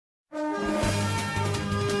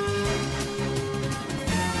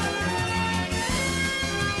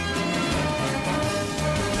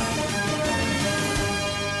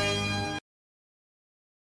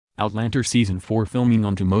Outlander Season 4 filming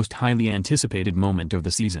on to most highly anticipated moment of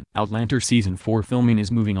the season. Outlander Season 4 filming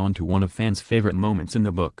is moving on to one of fans' favorite moments in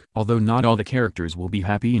the book. Although not all the characters will be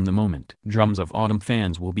happy in the moment, Drums of Autumn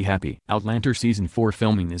fans will be happy. Outlander Season 4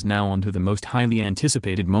 filming is now on to the most highly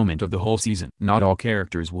anticipated moment of the whole season. Not all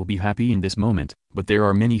characters will be happy in this moment, but there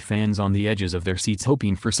are many fans on the edges of their seats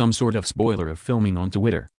hoping for some sort of spoiler of filming on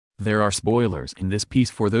Twitter. There are spoilers in this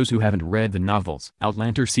piece for those who haven't read the novels.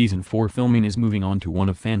 Outlander Season 4 filming is moving on to one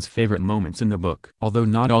of fans' favorite moments in the book. Although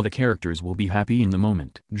not all the characters will be happy in the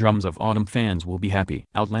moment, Drums of Autumn fans will be happy.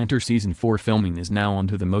 Outlander Season 4 filming is now on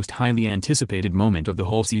to the most highly anticipated moment of the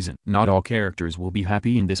whole season. Not all characters will be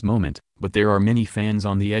happy in this moment, but there are many fans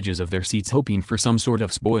on the edges of their seats hoping for some sort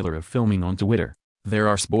of spoiler of filming on Twitter. There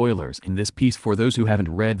are spoilers in this piece for those who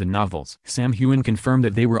haven't read the novels. Sam Heughan confirmed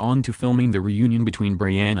that they were on to filming the reunion between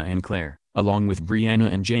Brianna and Claire, along with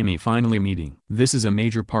Brianna and Jamie finally meeting. This is a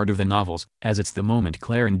major part of the novels, as it's the moment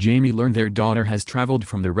Claire and Jamie learn their daughter has traveled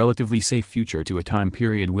from the relatively safe future to a time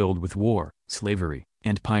period filled with war, slavery,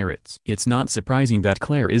 and pirates. It's not surprising that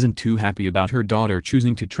Claire isn't too happy about her daughter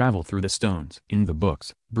choosing to travel through the stones. In the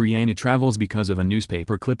books, Brianna travels because of a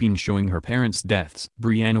newspaper clipping showing her parents' deaths.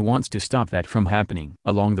 Brianna wants to stop that from happening.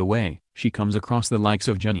 Along the way, she comes across the likes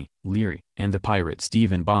of Jenny, Leary, and the pirate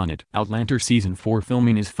Stephen Bonnet. Outlander Season 4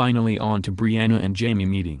 filming is finally on to Brianna and Jamie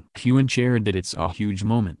meeting. Heughan shared that it's a huge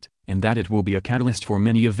moment, and that it will be a catalyst for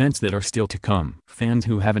many events that are still to come. Fans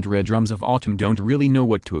who haven't read Drums of Autumn don't really know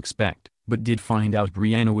what to expect, but did find out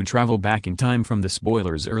Brianna would travel back in time from the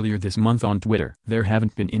spoilers earlier this month on Twitter. There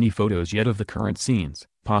haven't been any photos yet of the current scenes,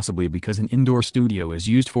 possibly because an indoor studio is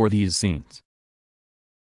used for these scenes.